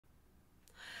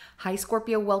Hi,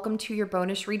 Scorpio. Welcome to your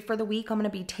bonus read for the week. I'm going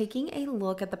to be taking a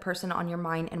look at the person on your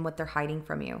mind and what they're hiding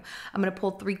from you. I'm going to pull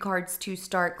 3 cards to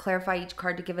start, clarify each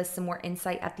card to give us some more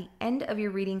insight. At the end of your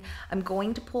reading, I'm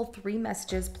going to pull 3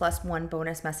 messages plus 1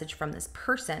 bonus message from this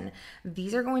person.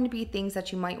 These are going to be things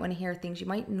that you might want to hear, things you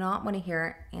might not want to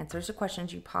hear, answers to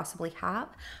questions you possibly have.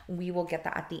 We will get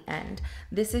that at the end.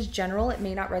 This is general. It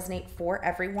may not resonate for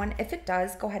everyone. If it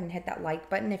does, go ahead and hit that like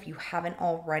button. If you haven't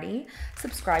already,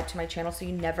 subscribe to my channel so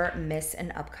you never miss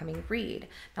an upcoming read.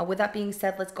 Now, with that being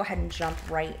said, let's go ahead and jump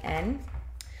right in.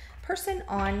 Person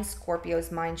on Scorpio's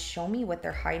mind, show me what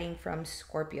they're hiding from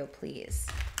Scorpio, please.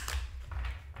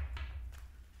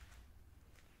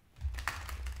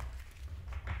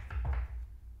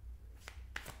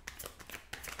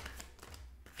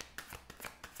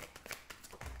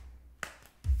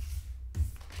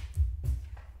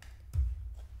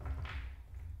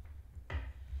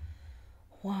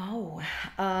 Wow.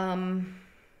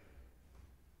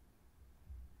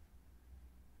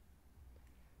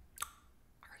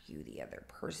 You the other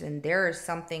person. There is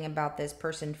something about this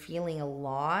person feeling a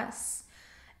loss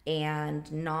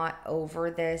and not over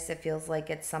this. It feels like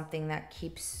it's something that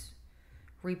keeps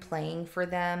replaying for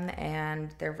them,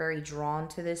 and they're very drawn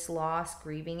to this loss,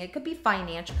 grieving. It could be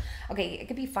financial. Okay, it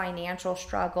could be financial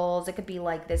struggles. It could be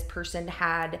like this person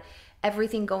had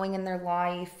everything going in their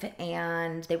life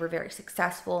and they were very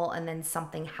successful and then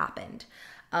something happened.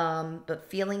 But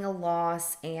feeling a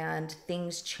loss and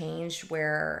things changed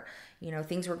where, you know,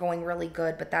 things were going really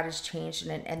good, but that has changed,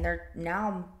 and they're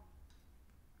now,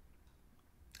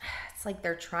 it's like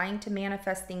they're trying to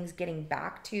manifest things getting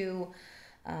back to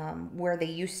where they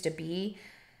used to be.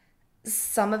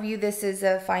 Some of you, this is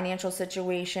a financial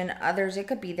situation. Others, it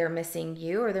could be they're missing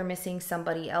you or they're missing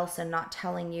somebody else and not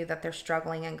telling you that they're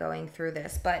struggling and going through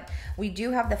this. But we do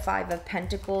have the 5 of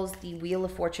Pentacles, the Wheel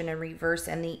of Fortune in reverse,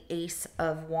 and the Ace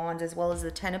of Wands, as well as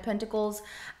the 10 of Pentacles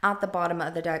at the bottom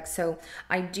of the deck. So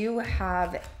I do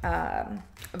have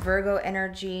Virgo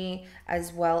energy,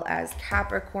 as well as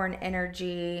Capricorn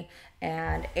energy,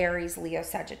 and Aries, Leo,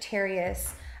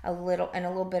 Sagittarius, a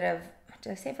little bit of,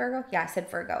 did I say Virgo? Yeah, I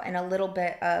said Virgo. And a little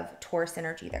bit of Taurus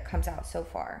energy that comes out so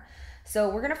far. So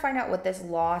we're going to find out what this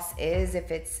loss is,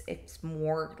 if it's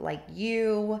more like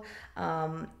you,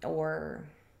 or,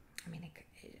 I mean,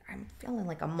 I'm feeling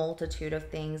like a multitude of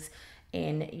things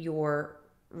in your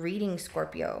reading,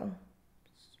 Scorpio.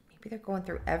 Maybe they're going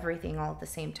through everything all at the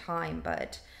same time,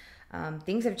 but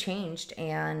things have changed,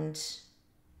 and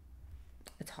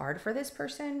it's hard for this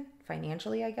person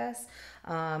financially, I guess,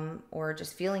 or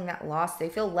just feeling that loss. They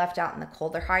feel left out in the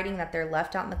cold. They're hiding that they're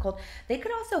left out in the cold. They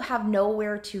could also have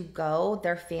nowhere to go.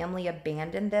 Their family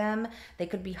abandoned them. They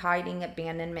could be hiding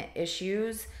abandonment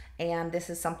issues, and this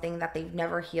is something that they've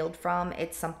never healed from.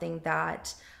 It's something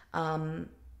that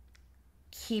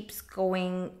keeps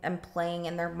going and playing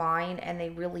in their mind, and they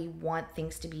really want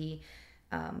things to be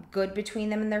good between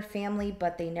them and their family,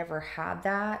 but they never had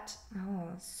that. Oh,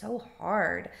 it's so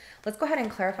hard. Let's go ahead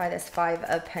and clarify this 5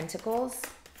 of Pentacles.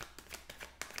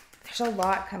 There's a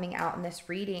lot coming out in this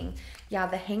reading. Yeah,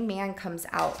 the Hangman comes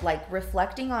out, like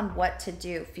reflecting on what to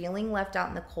do, feeling left out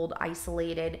in the cold,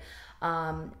 isolated,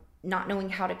 not knowing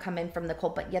how to come in from the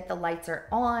cold, but yet the lights are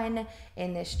on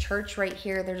in this church right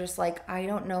here. They're just like, I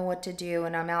don't know what to do,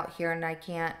 and I'm out here and I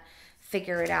can't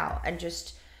figure it out, and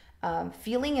just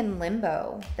feeling in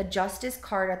limbo. The Justice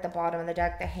card at the bottom of the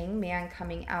deck, the Hangman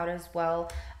coming out as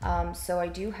well. So I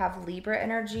do have Libra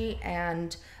energy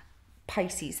and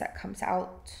Pisces that comes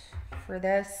out for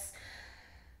this.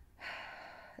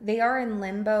 They are in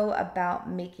limbo about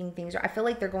making things. I feel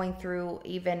like they're going through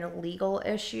even legal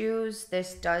issues.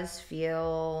 This does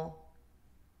feel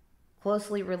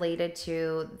closely related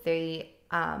to they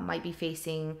might be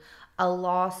facing a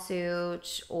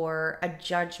lawsuit or a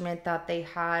judgment that they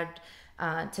had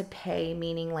to pay,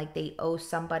 meaning like they owe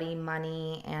somebody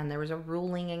money and there was a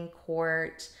ruling in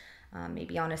court,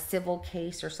 maybe on a civil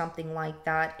case or something like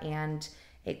that, and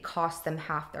it cost them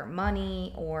half their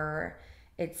money, or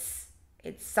it's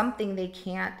something they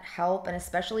can't help. And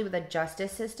especially with the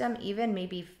justice system, even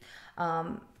maybe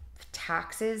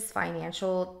taxes,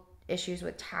 financial issues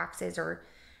with taxes, or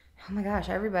oh my gosh,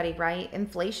 everybody, right?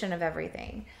 Inflation of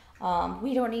everything.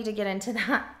 We don't need to get into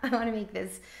that. I want to make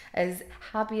this as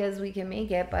happy as we can make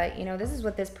it. But, you know, this is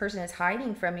what this person is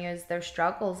hiding from you, is their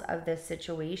struggles of this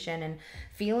situation and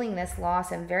feeling this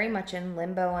loss and very much in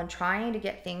limbo and trying to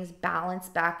get things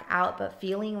balanced back out, but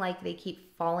feeling like they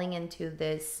keep falling into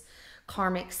this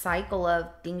karmic cycle of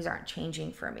things aren't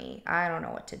changing for me. I don't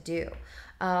know what to do.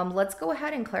 Let's go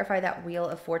ahead and clarify that Wheel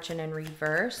of Fortune in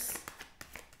reverse.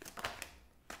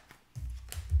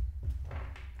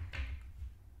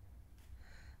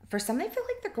 For some, they feel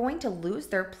like they're going to lose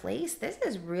their place. This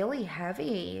is really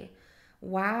heavy.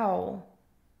 Wow.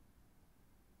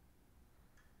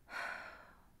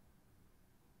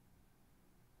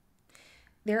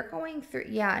 They're going through,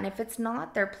 yeah, and if it's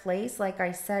not their place, like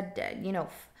I said,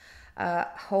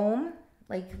 home,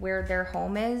 like where their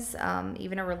home is,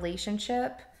 even a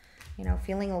relationship,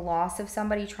 feeling a loss of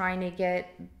somebody, trying to get,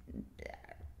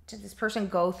 did this person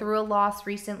go through a loss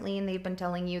recently and they've been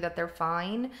telling you that they're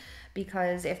fine?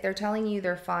 Because if they're telling you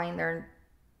they're fine,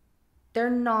 they're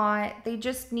not. They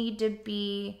just need to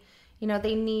be,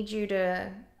 they need you to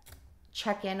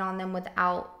check in on them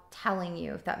without telling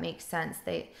you, if that makes sense.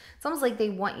 It's almost like they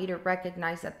want you to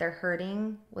recognize that they're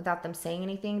hurting without them saying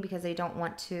anything, because they don't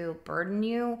want to burden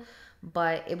you.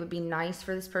 But it would be nice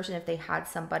for this person if they had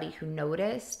somebody who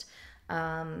noticed.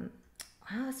 Wow,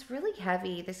 it's really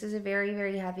heavy. This is a very,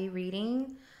 very heavy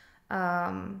reading.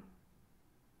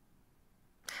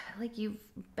 Like you've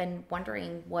been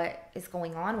wondering what is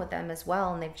going on with them as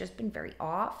well, and they've just been very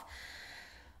off.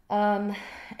 And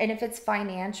if it's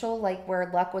financial, like where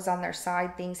luck was on their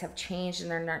side, things have changed and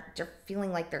they're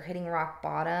feeling like they're hitting rock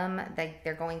bottom. Like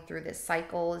they're going through this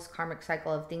cycle, this karmic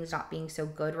cycle of things not being so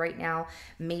good right now,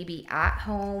 maybe at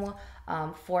home,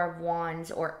 Four of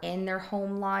Wands, or in their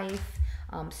home life.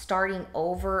 Starting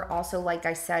over. Also, like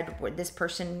I said, this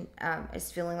person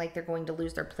is feeling like they're going to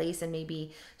lose their place, and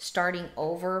maybe starting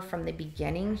over from the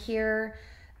beginning here.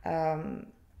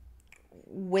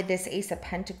 With this Ace of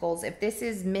Pentacles, if this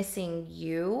is missing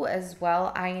you as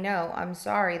well, I know, I'm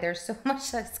sorry, there's so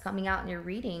much that's coming out in your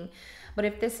reading. But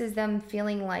if this is them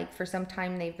feeling like for some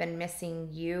time they've been missing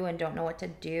you and don't know what to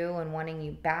do and wanting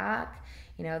you back,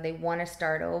 they want to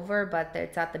start over, but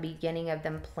it's at the beginning of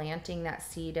them planting that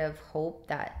seed of hope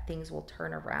that things will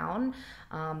turn around.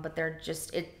 But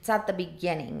it's at the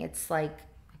beginning. It's like,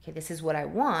 okay, this is what I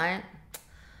want,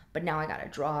 but now I got to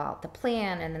draw out the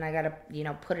plan, and then I got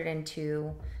to, put it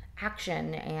into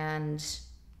action, and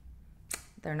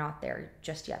they're not there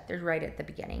just yet. They're right at the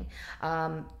beginning.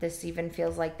 This even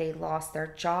feels like they lost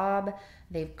their job.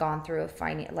 They've gone through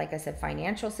like I said,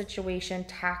 financial situation,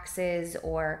 taxes,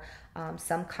 or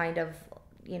some kind of,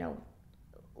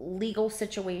 legal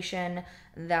situation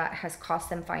that has cost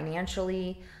them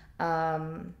financially.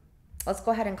 Let's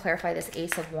go ahead and clarify this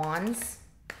Ace of Wands.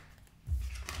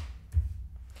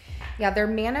 Yeah, they're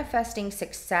manifesting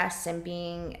success and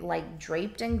being like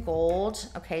draped in gold.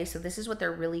 Okay, so this is what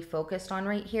they're really focused on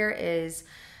right here is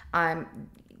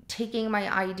taking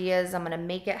my ideas, I'm going to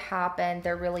make it happen.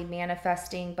 They're really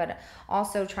manifesting, but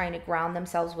also trying to ground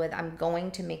themselves with, I'm going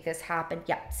to make this happen.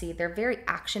 Yeah, see, they're very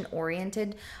action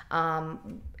oriented.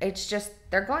 It's just,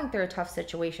 they're going through a tough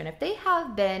situation. If they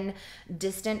have been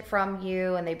distant from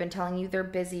you and they've been telling you they're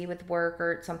busy with work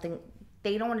or something,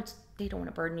 they don't want to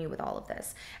burden you with all of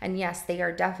this. And yes, they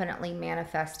are definitely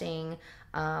manifesting,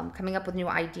 coming up with new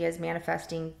ideas,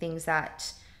 manifesting things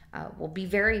that will be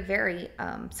very, very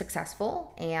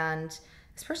successful. And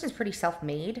this person is pretty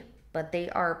self-made, but they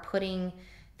are putting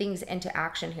things into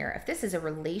action here. If this is a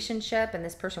relationship and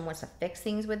this person wants to fix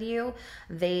things with you,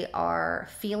 they are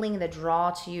feeling the draw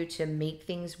to you to make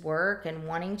things work and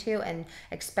wanting to, and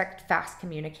expect fast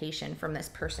communication from this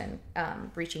person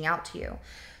reaching out to you.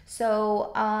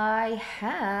 So I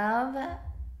have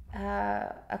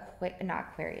not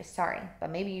Aquarius, sorry, but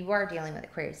maybe you are dealing with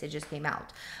Aquarius, it just came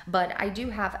out. But I do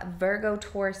have Virgo,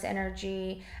 Taurus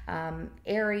energy,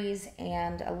 Aries,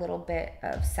 and a little bit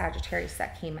of Sagittarius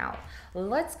that came out.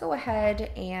 Let's go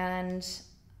ahead and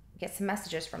get some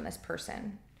messages from this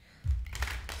person.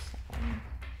 So,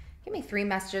 give me 3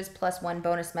 messages plus 1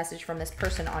 bonus message from this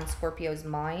person on Scorpio's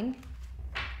mind.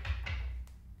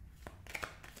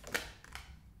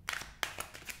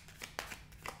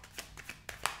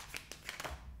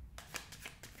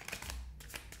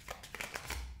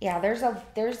 Yeah, there's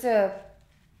a,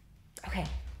 okay.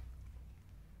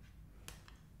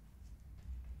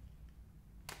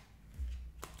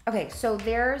 Okay, so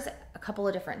there's a couple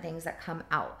of different things that come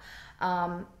out,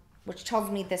 which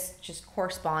tells me this just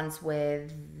corresponds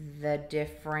with the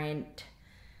different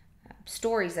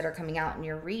stories that are coming out in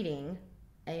your reading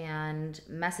and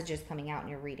messages coming out in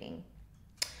your reading.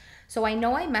 So I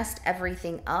know I messed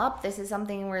everything up. This is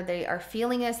something where they are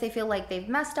feeling this. They feel like they've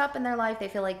messed up in their life. They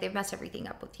feel like they've messed everything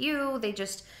up with you. They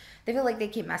feel like they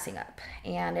keep messing up,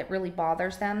 and it really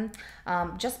bothers them.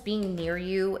 Just being near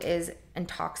you is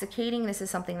intoxicating. This is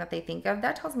something that they think of.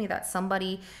 That tells me that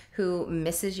somebody who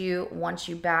misses you, wants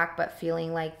you back, but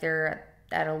feeling like they're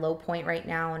at a low point right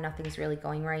now and nothing's really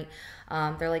going right.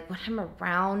 They're like, when I'm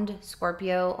around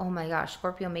Scorpio, oh my gosh,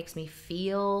 Scorpio makes me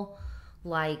feel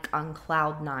like on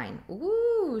cloud 9.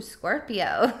 Ooh,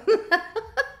 Scorpio.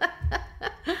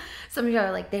 Some of you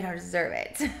are like, they don't deserve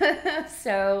it.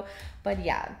 So, but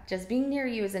yeah, just being near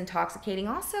you is intoxicating.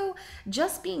 Also,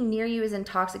 just being near you is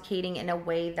intoxicating in a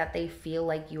way that they feel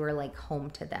like you are like home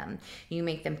to them. You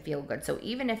make them feel good. So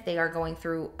even if they are going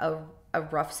through a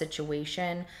rough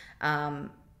situation,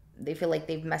 they feel like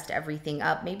they've messed everything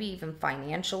up, maybe even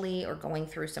financially, or going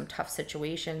through some tough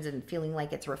situations and feeling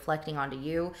like it's reflecting onto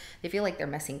you. They feel like they're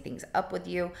messing things up with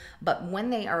you. But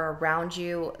when they are around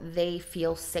you, they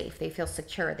feel safe, they feel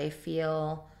secure, they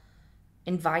feel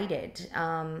invited.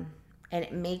 And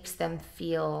it makes them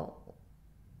feel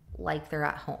like they're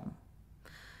at home.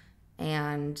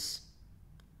 And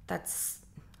that's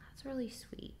really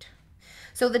sweet.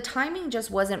 So the timing just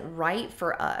wasn't right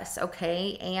for us,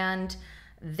 okay? And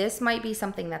this might be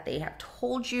something that they have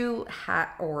told you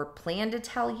or plan to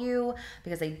tell you,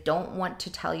 because they don't want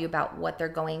to tell you about what they're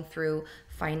going through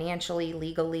financially,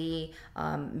 legally,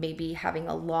 maybe having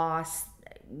a loss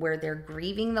where they're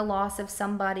grieving the loss of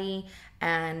somebody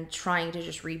and trying to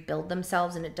just rebuild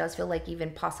themselves. And it does feel like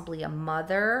even possibly a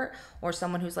mother or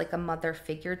someone who's like a mother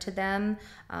figure to them,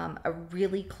 a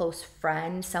really close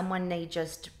friend, someone they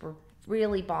just were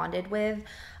really bonded with.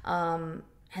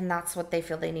 And that's what they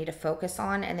feel they need to focus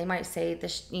on. And they might say,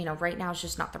 this, right now is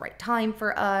just not the right time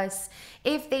for us.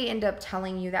 If they end up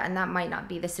telling you that, and that might not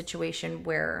be the situation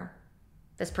where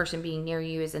this person being near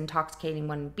you is intoxicating,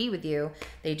 wanting to be with you,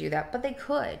 they do that, but they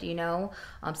could,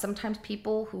 sometimes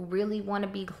people who really want to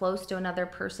be close to another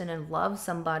person and love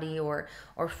somebody or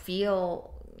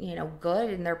feel, good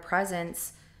in their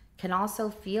presence, can also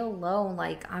feel low.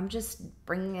 Like, I'm just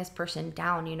bringing this person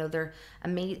down, they're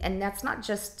amazing. And that's not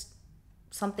just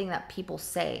something that people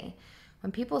say.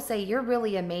 When people say you're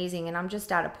really amazing, and I'm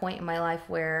just at a point in my life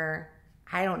where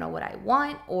I don't know what I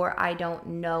want, or I don't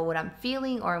know what I'm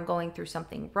feeling, or I'm going through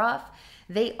something rough,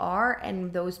 they are.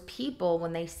 And those people,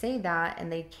 when they say that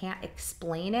and they can't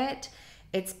explain it,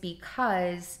 it's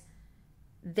because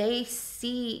they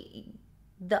see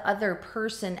the other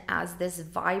person as this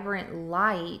vibrant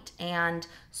light and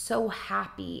so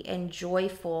happy and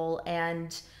joyful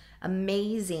and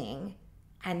amazing,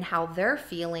 and how they're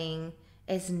feeling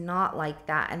is not like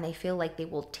that, and they feel like they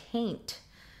will taint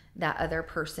that other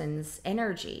person's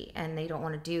energy, and they don't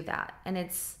want to do that. And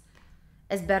it's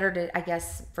better to, I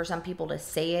guess, for some people to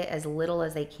say it as little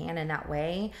as they can in that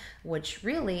way, which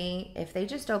really, if they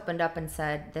just opened up and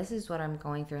said, this is what I'm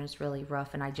going through and it's really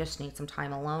rough and I just need some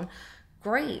time alone,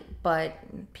 great. But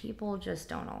people just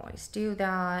don't always do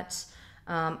that.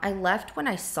 I left when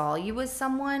I saw you with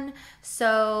someone.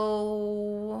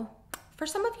 So for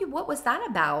some of you, what was that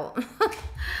about?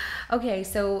 Okay,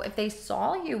 so if they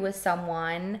saw you with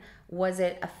someone, was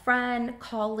it a friend,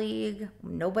 colleague,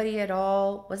 nobody at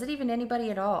all? Was it even anybody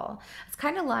at all? It's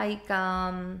kind of like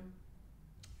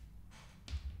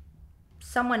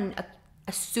someone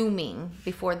assuming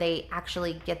before they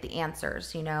actually get the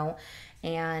answers,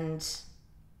 and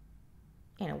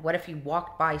what if you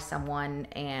walked by someone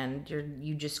and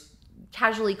you just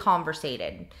casually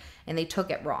conversated and they took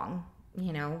it wrong?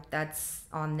 That's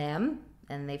on them,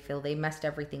 and they feel they messed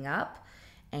everything up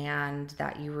and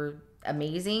that you were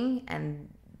amazing, and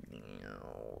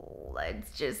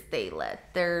they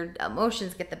let their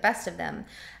emotions get the best of them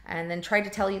and then try to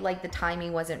tell you like the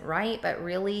timing wasn't right, but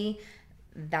really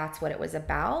that's what it was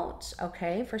about,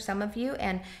 okay, for some of you.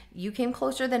 And you came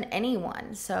closer than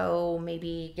anyone, so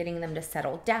maybe getting them to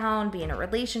settle down, be in a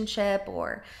relationship,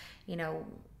 or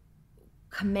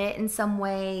commit in some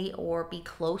way, or be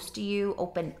close to you,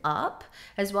 open up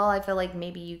as well. I feel like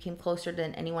maybe you came closer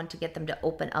than anyone to get them to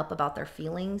open up about their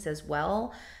feelings as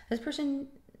well. This person,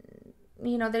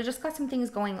 they just got some things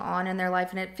going on in their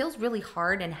life, and it feels really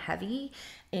hard and heavy,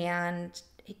 and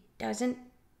it doesn't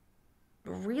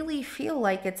really feel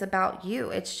like it's about you.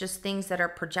 It's just things that are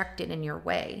projected in your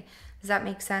way. Does that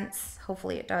make sense?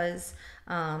 Hopefully it does.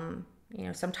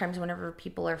 Sometimes whenever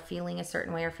people are feeling a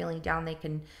certain way or feeling down, they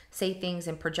can say things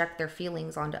and project their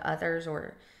feelings onto others,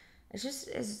 or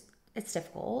it's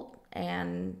difficult.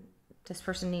 And this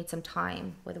person needs some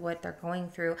time with what they're going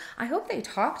through. I hope they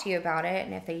talk to you about it.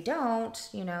 And if they don't,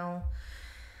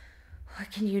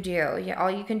 what can you do? All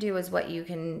you can do is what you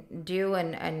can do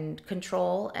and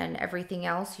control, and everything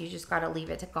else, you just got to leave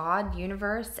it to God,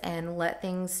 universe, and let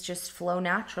things just flow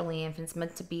naturally. If it's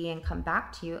meant to be and come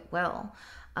back to you, it will.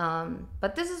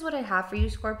 But this is what I have for you,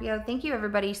 Scorpio. Thank you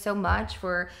everybody so much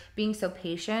for being so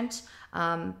patient.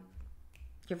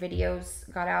 Your videos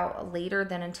got out later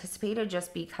than anticipated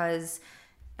just because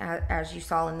as you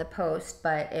saw in the post,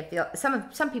 but if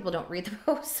some people don't read the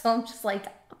post, so I'm just like,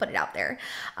 I'll put it out there.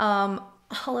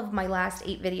 All of my last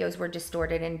 8 videos were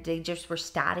distorted and they just were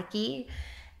staticky.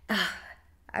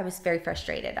 I was very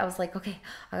frustrated. I was like, okay,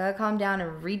 I gotta calm down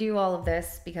and redo all of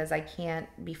this because I can't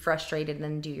be frustrated and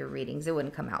then do your readings. It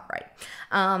wouldn't come out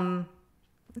right.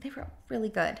 They were really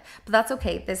good, but that's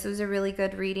okay. This was a really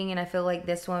good reading, and I feel like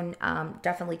this one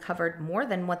definitely covered more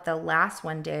than what the last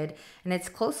one did, and it's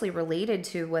closely related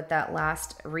to what that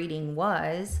last reading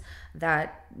was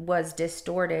that was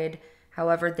distorted.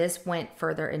 However, this went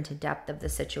further into depth of the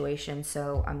situation,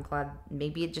 so I'm glad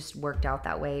maybe it just worked out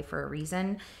that way for a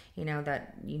reason, you know,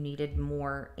 that you needed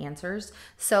more answers.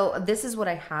 So this is what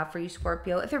I have for you,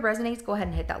 Scorpio. If it resonates, go ahead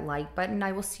and hit that like button.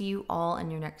 I will see you all in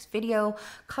your next video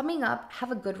coming up. Have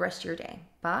a good rest of your day.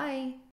 Bye.